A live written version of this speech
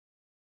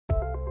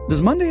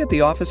Does Monday at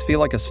the office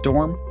feel like a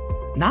storm?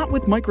 Not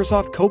with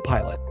Microsoft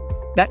Copilot.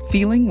 That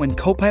feeling when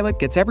Copilot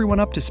gets everyone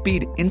up to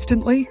speed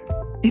instantly?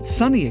 It's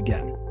sunny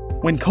again.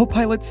 When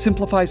Copilot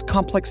simplifies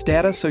complex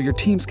data so your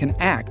teams can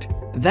act,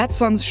 that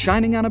sun's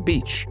shining on a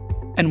beach.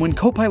 And when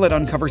Copilot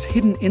uncovers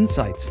hidden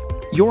insights,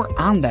 you're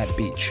on that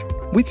beach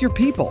with your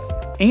people,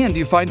 and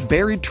you find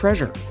buried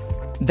treasure.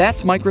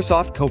 That's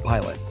Microsoft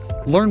Copilot.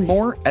 Learn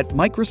more at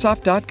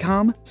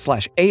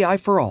Microsoft.com/AI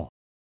for all.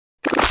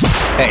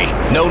 Hey,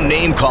 no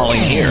name calling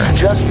here.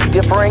 Just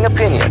differing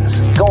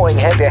opinions going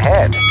head to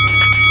head.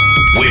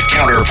 With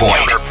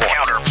Counterpoint.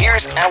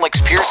 Here's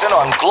Alex Pearson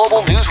on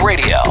Global News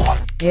Radio.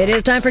 It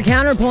is time for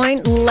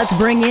Counterpoint. Let's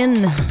bring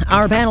in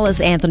our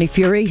panelists, Anthony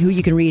Furey, who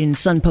you can read in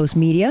Sunpost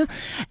Media,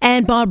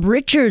 and Bob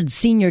Richards,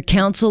 Senior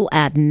Counsel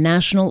at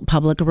National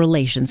Public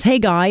Relations. Hey,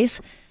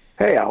 guys.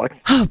 Hey, Alex.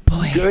 Oh,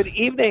 boy. Good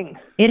evening.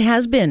 It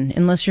has been,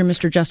 unless you're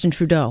Mr. Justin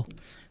Trudeau,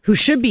 who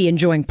should be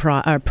enjoying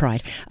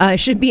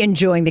should be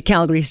enjoying the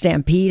Calgary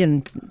Stampede,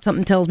 and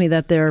something tells me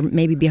that they're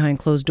maybe behind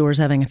closed doors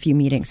having a few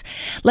meetings.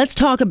 Let's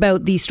talk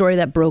about the story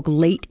that broke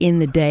late in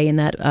the day, and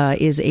that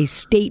is a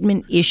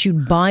statement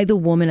issued by the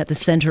woman at the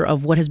center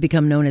of what has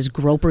become known as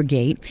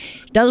Gropergate.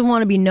 She doesn't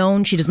want to be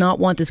known. She does not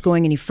want this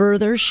going any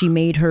further. She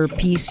made her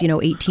peace,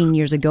 18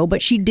 years ago,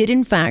 but she did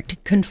in fact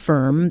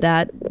confirm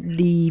that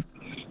the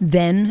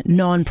then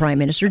non-Prime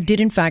Minister did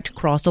in fact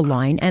cross a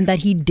line and that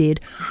he did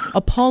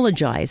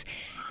apologize.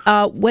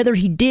 Whether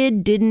he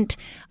didn't,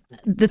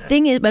 the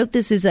thing about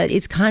this is that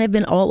it's kind of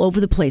been all over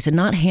the place and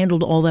not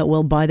handled all that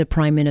well by the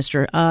Prime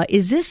Minister.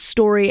 Is this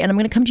story, and I'm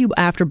going to come to you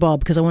after Bob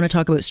because I want to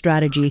talk about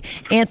strategy.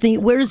 Anthony,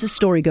 where does this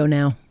story go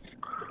now?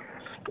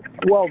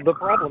 Well, the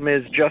problem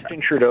is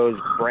Justin Trudeau's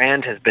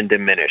brand has been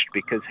diminished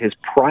because his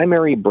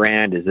primary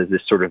brand is as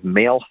this sort of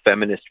male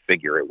feminist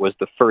figure. It was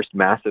the first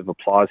massive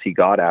applause he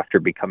got after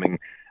becoming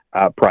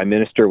Prime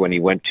Minister when he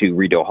went to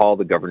Rideau Hall,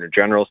 the Governor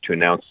General's, to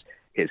announce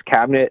his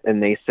cabinet,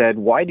 and they said,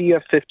 "Why do you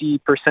have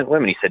 50%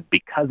 women?" He said,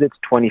 "Because it's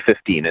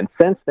 2015. And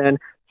since then,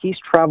 he's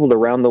traveled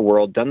around the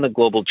world, done the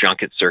global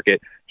junket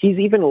circuit. He's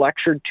even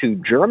lectured to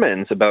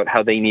Germans about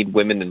how they need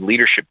women in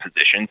leadership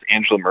positions.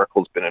 Angela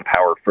Merkel's been in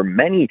power for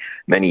many,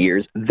 many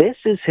years. This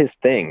is his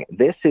thing.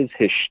 This is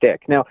his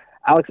shtick. Now,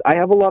 Alex, I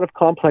have a lot of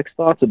complex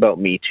thoughts about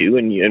Me Too,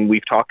 and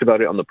we've talked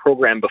about it on the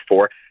program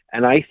before,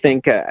 and I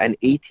think an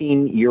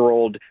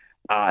 18-year-old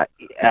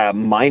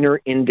minor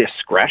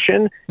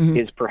indiscretion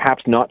is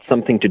perhaps not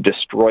something to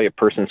destroy a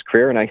person's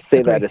career. And I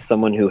say that as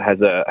someone who has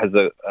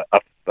a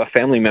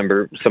family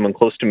member, someone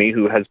close to me,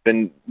 who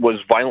was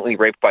violently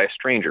raped by a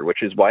stranger,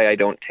 which is why I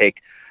don't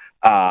take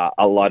a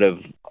lot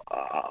of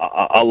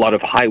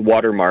high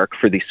watermark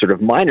for these sort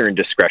of minor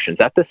indiscretions.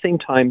 At the same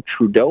time,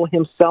 Trudeau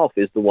himself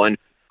is the one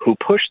who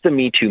pushed the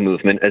Me Too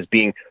movement as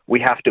being,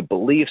 we have to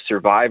believe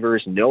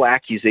survivors, no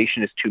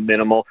accusation is too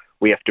minimal,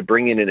 we have to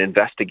bring in an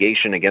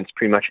investigation against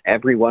pretty much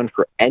everyone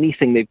for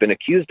anything they've been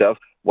accused of.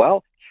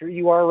 Well, here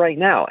you are right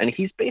now. And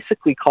he's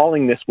basically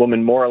calling this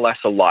woman more or less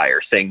a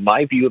liar, saying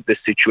my view of this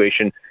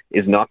situation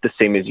is not the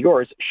same as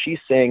yours. She's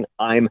saying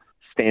I'm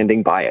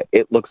standing by it.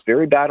 It looks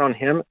very bad on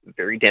him,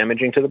 very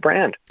damaging to the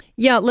brand.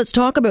 Yeah, let's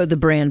talk about the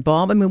brand,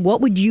 Bob. I mean,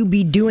 what would you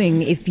be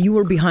doing if you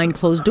were behind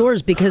closed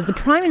doors? Because the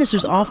Prime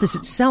Minister's office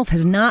itself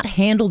has not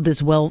handled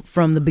this well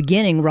from the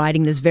beginning,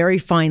 riding this very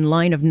fine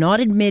line of not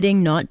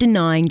admitting, not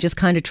denying, just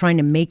kind of trying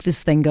to make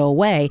this thing go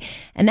away.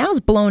 And now it's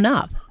blown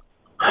up.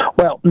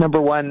 Well,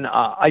 number one,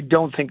 I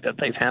don't think that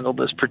they've handled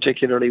this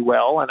particularly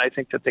well, and I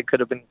think that they could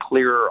have been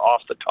clearer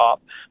off the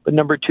top. But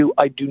number two,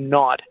 I do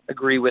not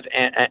agree with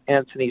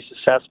Anthony's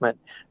assessment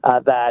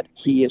that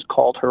he has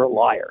called her a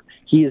liar.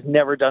 He has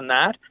never done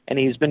that, and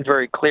he's been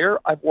very clear.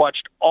 I've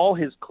watched all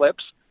his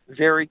clips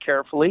very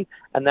carefully,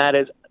 and that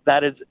is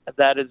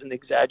an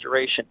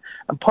exaggeration.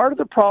 And part of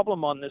the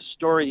problem on this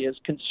story is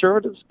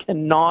Conservatives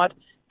cannot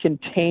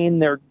contain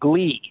their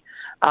glee.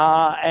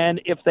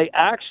 And if they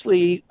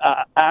actually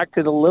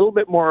acted a little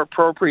bit more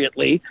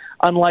appropriately,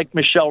 unlike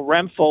Michelle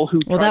Rempel,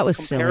 who tried to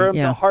compare him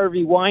to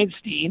Harvey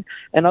Weinstein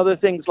and other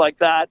things like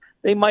that,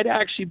 they might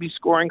actually be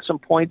scoring some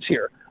points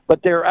here.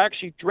 But they're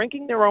actually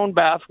drinking their own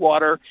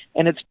bathwater,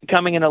 and it's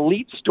becoming an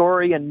elite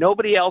story and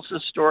nobody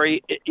else's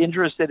story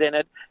interested in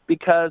it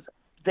because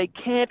they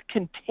can't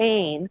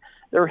contain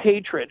their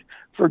hatred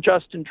for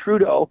Justin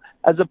Trudeau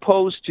as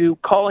opposed to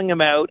calling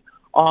him out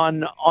on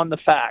the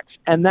facts,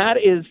 and that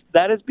is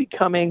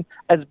becoming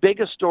as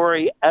big a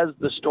story as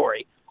the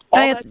story.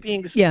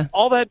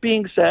 All that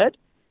being said,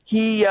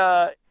 his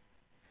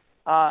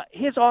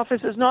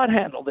office has not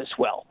handled this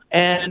well,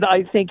 and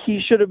I think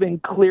he should have been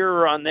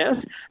clearer on this.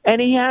 And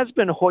he has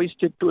been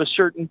hoisted to a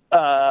certain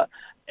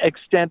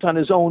extent on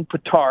his own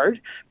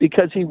petard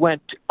because he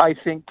went, I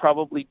think,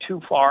 probably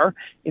too far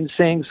in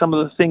saying some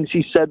of the things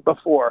he said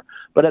before.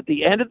 But at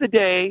the end of the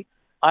day,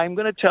 I'm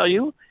going to tell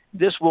you,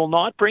 this will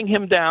not bring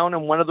him down,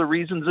 and one of the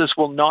reasons this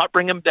will not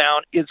bring him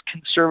down is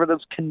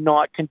Conservatives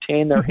cannot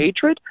contain their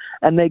hatred,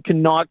 and they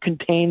cannot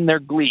contain their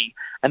glee.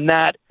 And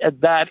that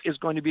is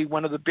going to be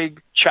one of the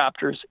big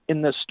chapters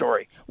in this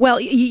story. Well,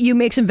 you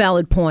make some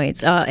valid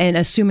points, and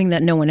assuming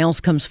that no one else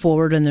comes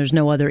forward and there's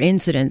no other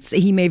incidents,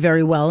 he may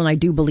very well, and I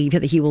do believe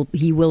that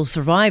he will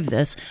survive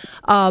this.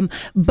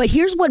 But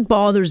here's what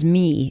bothers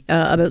me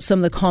about some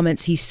of the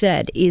comments he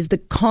said, is the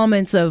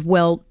comments of,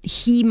 well,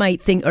 he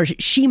might think, or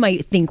she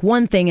might think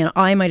one thing and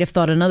I might have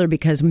thought another,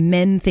 because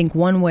men think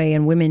one way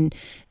and women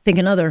think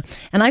another.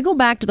 And I go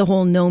back to the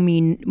whole no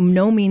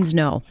means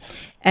no.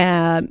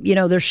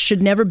 There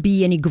should never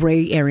be any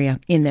gray area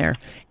in there.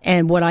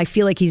 And what I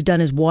feel like he's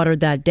done is watered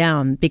that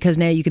down, because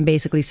now you can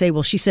basically say,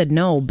 well, she said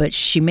no, but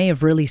she may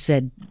have really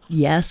said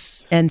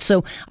yes. And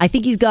so I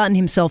think he's gotten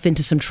himself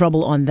into some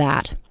trouble on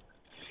that.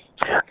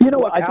 You know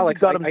what, Alex,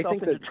 he's got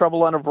himself into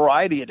trouble on a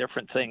variety of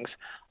different things.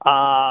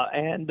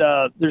 And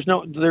there's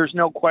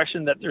no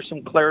question that there's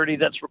some clarity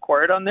that's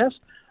required on this.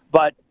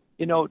 But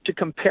to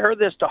compare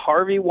this to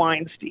Harvey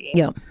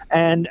Weinstein,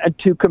 and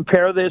to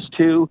compare this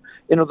to,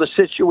 the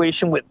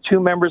situation with two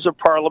members of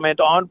Parliament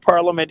on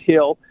Parliament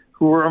Hill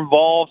who were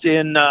involved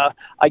in,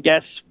 I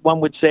guess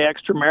one would say,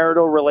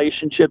 extramarital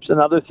relationships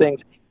and other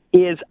things,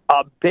 is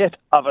a bit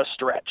of a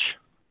stretch.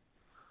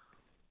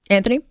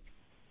 Anthony?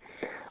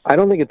 I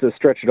don't think it's a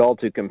stretch at all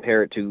to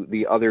compare it to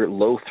the other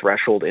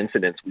low-threshold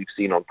incidents we've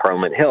seen on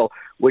Parliament Hill,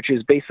 which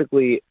is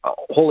basically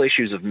whole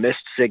issues of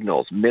missed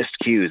signals, missed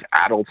cues,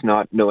 adults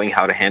not knowing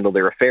how to handle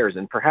their affairs.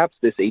 And perhaps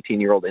this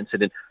 18-year-old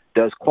incident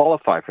does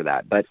qualify for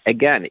that. But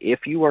again,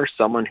 if you are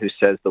someone who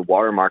says the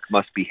watermark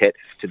must be hit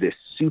to this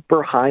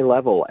super high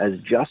level, as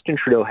Justin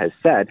Trudeau has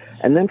said,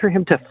 and then for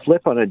him to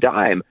flip on a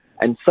dime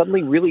and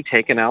suddenly really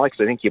take an, Alex,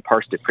 I think you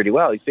parsed it pretty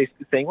well. He's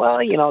basically saying,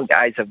 well,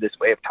 guys have this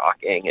way of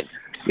talking, and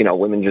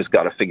women just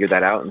got to figure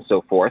that out and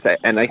so forth.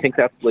 And I think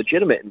that's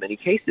legitimate in many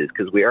cases,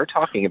 because we are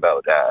talking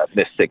about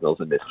missed signals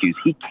and miscues.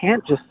 He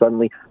can't just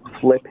suddenly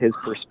flip his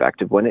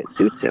perspective when it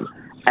suits him.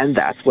 And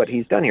that's what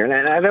he's done here.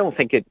 And I don't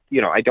think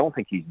I don't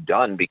think he's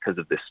done because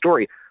of this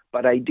story.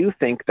 But I do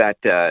think that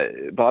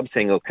Bob's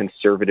saying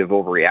conservative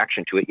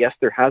overreaction to it. Yes,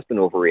 there has been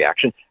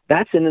overreaction.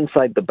 That's an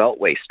inside the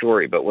Beltway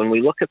story. But when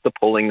we look at the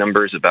polling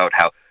numbers about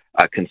how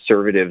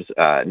conservatives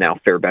now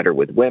fare better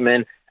with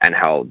women and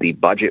how the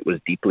budget was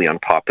deeply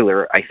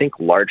unpopular, I think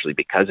largely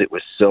because it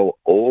was so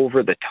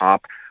over the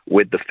top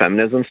with the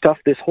feminism stuff,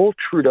 this whole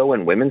Trudeau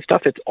and women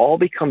stuff, it's all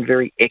become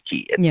very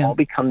icky. It's all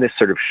become this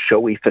sort of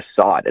showy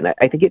facade. And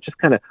I think it just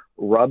kind of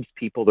rubs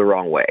people the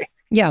wrong way.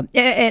 Yeah.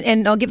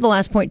 And I'll give the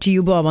last point to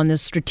you, Bob, on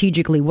this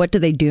strategically. What do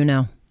they do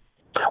now?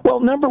 Well,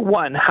 number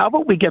one, how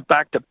about we get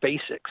back to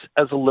basics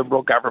as a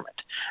Liberal government?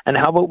 And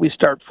how about we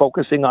start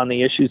focusing on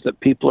the issues that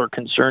people are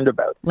concerned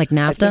about? Like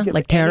NAFTA?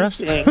 Like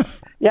tariffs?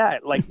 Yeah,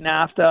 like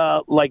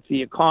NAFTA, like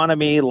the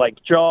economy, like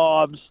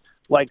jobs,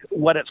 like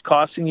what it's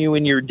costing you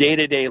in your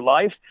day-to-day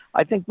life.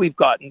 I think we've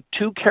gotten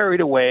too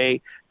carried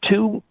away,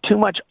 too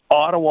much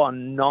Ottawa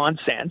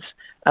nonsense,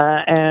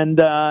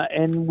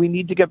 and we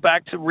need to get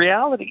back to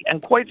reality.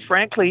 And quite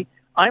frankly,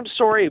 I'm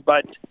sorry,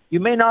 but you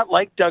may not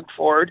like Doug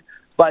Ford,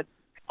 but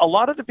a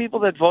lot of the people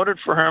that voted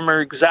for him are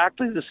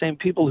exactly the same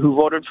people who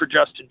voted for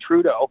Justin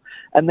Trudeau,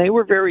 and they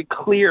were very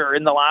clear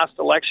in the last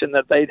election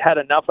that they'd had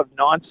enough of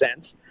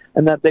nonsense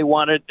and that they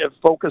wanted to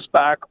focus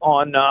back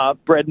on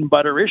bread and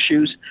butter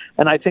issues.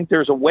 And I think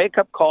there's a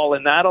wake-up call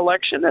in that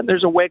election, and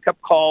there's a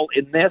wake-up call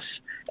in this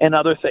and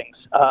other things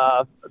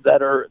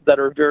that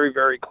are very,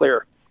 very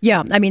clear.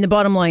 Yeah, I mean, the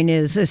bottom line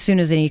is, as soon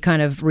as any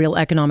kind of real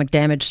economic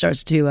damage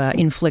starts to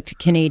inflict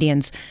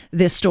Canadians,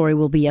 this story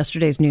will be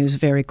yesterday's news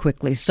very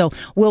quickly. So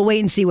we'll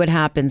wait and see what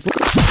happens.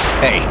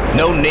 Hey,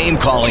 no name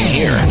calling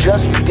here.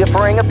 Just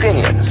differing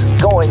opinions,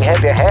 going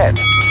head to head.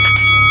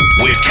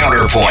 With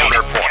Counterpoint.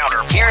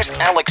 Here's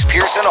Alex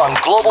Pearson on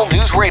Global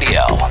News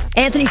Radio.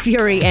 Anthony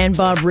Furey and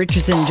Bob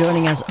Richardson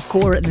joining us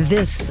for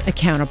this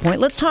Counterpoint.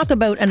 Let's talk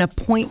about an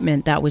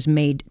appointment that was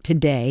made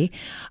today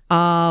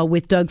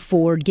with Doug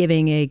Ford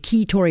giving a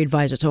key Tory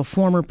advisor, so a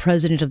former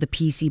president of the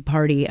PC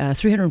party, a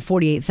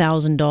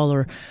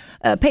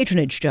 $348,000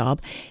 patronage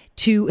job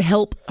to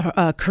help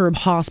curb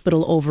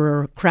hospital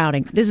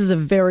overcrowding. This is a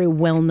very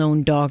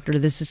well-known doctor.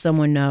 This is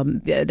someone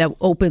that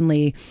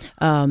openly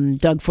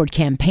Doug Ford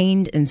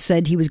campaigned and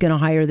said he was going to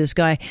hire this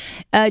guy.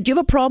 Do you have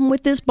a problem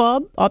with this,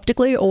 Bob,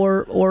 optically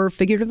or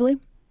figuratively?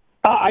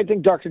 I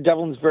think Dr.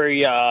 Devlin's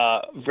very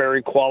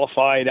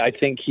qualified. I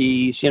think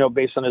he's,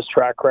 based on his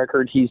track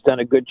record, he's done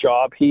a good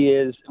job. He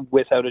is,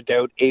 without a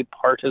doubt, a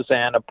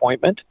partisan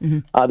appointment.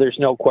 Mm-hmm. There's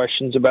no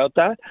questions about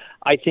that.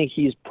 I think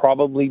he's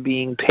probably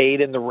being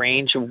paid in the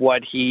range of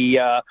what he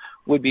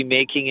would be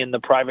making in the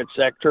private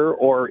sector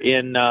or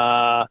in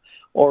other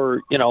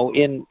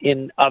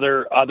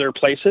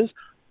places.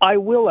 I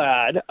will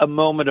add a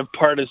moment of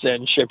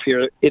partisanship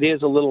here. It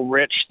is a little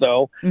rich,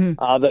 though,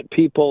 that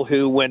people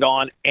who went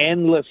on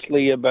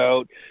endlessly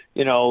about,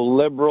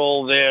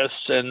 liberal this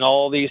and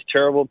all these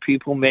terrible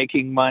people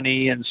making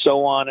money and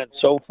so on and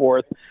so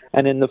forth.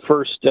 And in the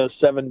first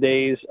 7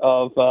 days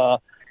of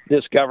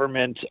this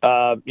government,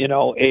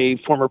 a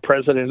former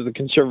president of the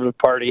Conservative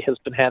Party has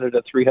been handed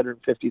a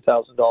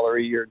 $350,000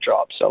 a year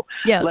job. So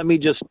let me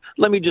just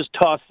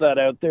toss that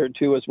out there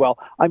too as well.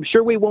 I'm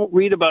sure we won't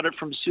read about it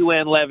from Sue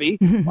Ann Levy.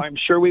 I'm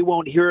sure we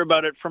won't hear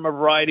about it from a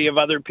variety of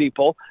other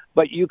people.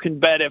 But you can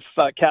bet if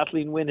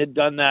Kathleen Wynne had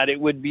done that, it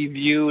would be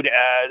viewed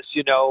as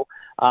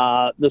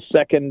the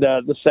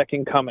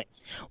second coming.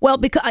 Well,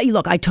 because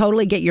look, I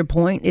totally get your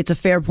point. It's a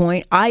fair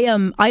point.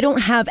 I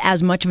don't have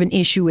as much of an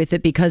issue with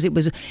it because it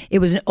was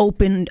an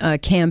open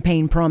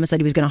campaign promise that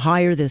he was going to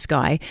hire this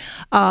guy,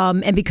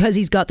 and because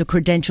he's got the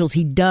credentials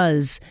he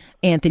does,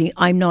 Anthony,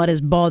 I'm not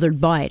as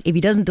bothered by it. If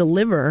he doesn't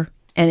deliver,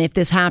 and if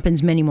this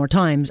happens many more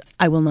times,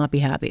 I will not be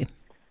happy.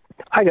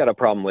 I got a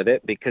problem with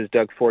it because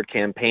Doug Ford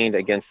campaigned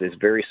against this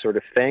very sort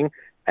of thing.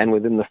 And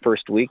within the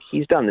first week,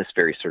 he's done this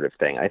very sort of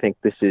thing. I think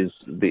this is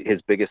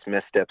his biggest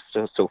misstep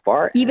so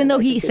far. Even though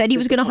he said he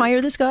was going to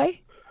hire this guy?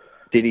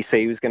 Did he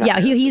say he was going to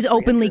hire him? Yeah, he's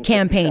openly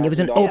campaigned. It was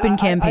an open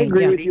campaign. I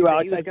agree with you,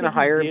 Alex. He was going to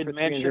hire him for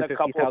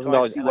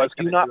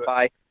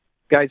 $350,000.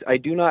 Guys, I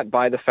do not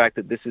buy the fact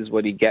that this is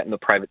what he'd get in the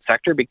private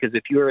sector, because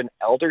if you're an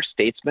elder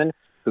statesman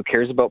who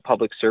cares about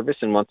public service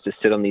and wants to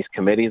sit on these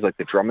committees like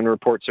the Drummond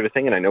Report sort of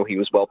thing, and I know he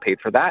was well paid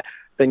for that,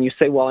 then you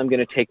say, well, I'm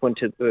going to take one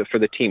for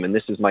the team, and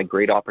this is my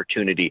great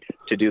opportunity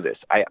to do this.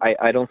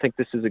 I don't think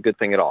this is a good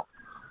thing at all.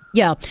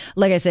 Yeah,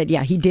 like I said,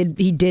 he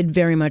did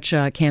very much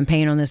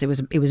campaign on this. It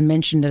was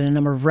mentioned at a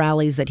number of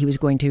rallies that he was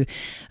going to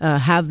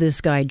have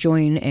this guy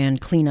join and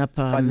clean up.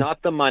 But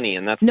not the money,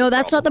 and that's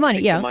not the money.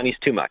 Yeah, the money's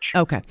too much.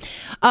 Okay,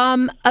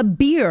 a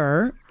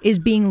beer is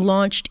being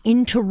launched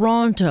in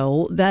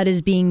Toronto that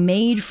is being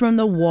made from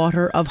the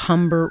water of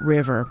Humber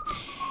River.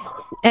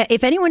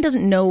 If anyone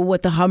doesn't know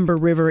what the Humber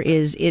River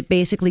is, it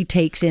basically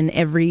takes in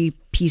every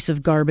piece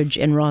of garbage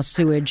and raw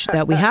sewage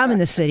that we have in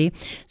the city.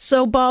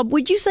 So, Bob,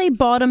 would you say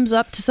bottoms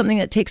up to something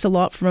that takes a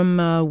lot from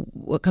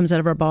what comes out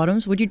of our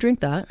bottoms? Would you drink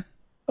that?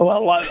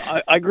 Well,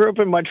 I grew up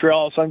in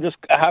Montreal, so I'm just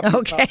happy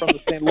to come from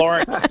the St.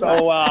 Lawrence.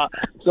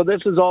 So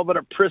this is all but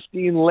a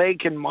pristine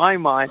lake in my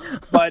mind.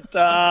 But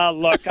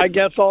look, I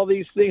guess all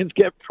these things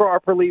get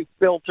properly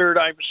filtered.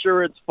 I'm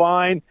sure it's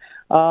fine.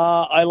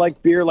 I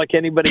like beer like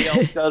anybody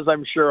else does.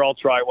 I'm sure I'll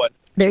try one.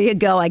 There you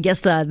go. I guess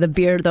the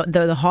beer,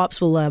 the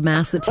hops will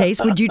mask the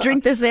taste. Would you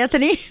drink this,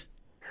 Anthony?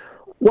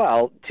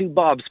 Well, to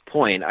Bob's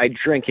point, I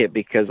drink it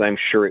because I'm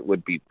sure it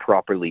would be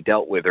properly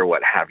dealt with or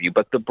what have you.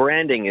 But the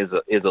branding is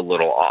a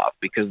little off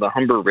because the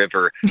Humber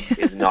River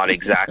is not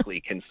exactly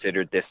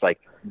considered this like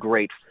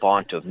great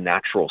font of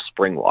natural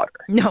spring water.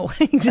 No,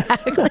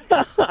 exactly.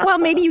 Well,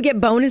 maybe you get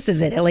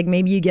bonuses in it. Like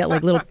maybe you get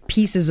like little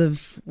pieces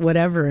of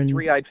whatever. And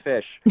three-eyed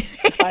fish.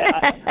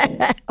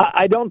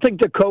 I don't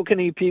think the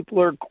Kokanee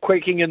people are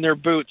quaking in their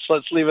boots.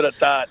 Let's leave it at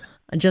that.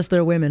 Just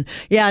their women.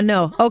 Yeah,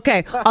 no.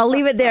 Okay, I'll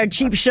leave it there.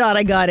 Cheap shot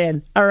I got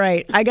in. All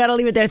right, I got to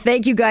leave it there.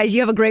 Thank you, guys.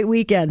 You have a great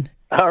weekend.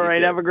 All right,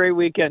 have a great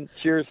weekend.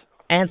 Cheers.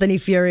 Anthony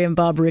Furey and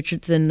Bob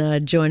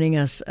Richardson joining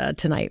us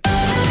tonight.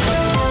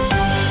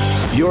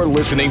 You're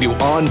listening to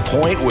On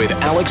Point with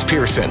Alex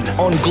Pearson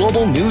on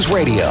Global News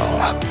Radio.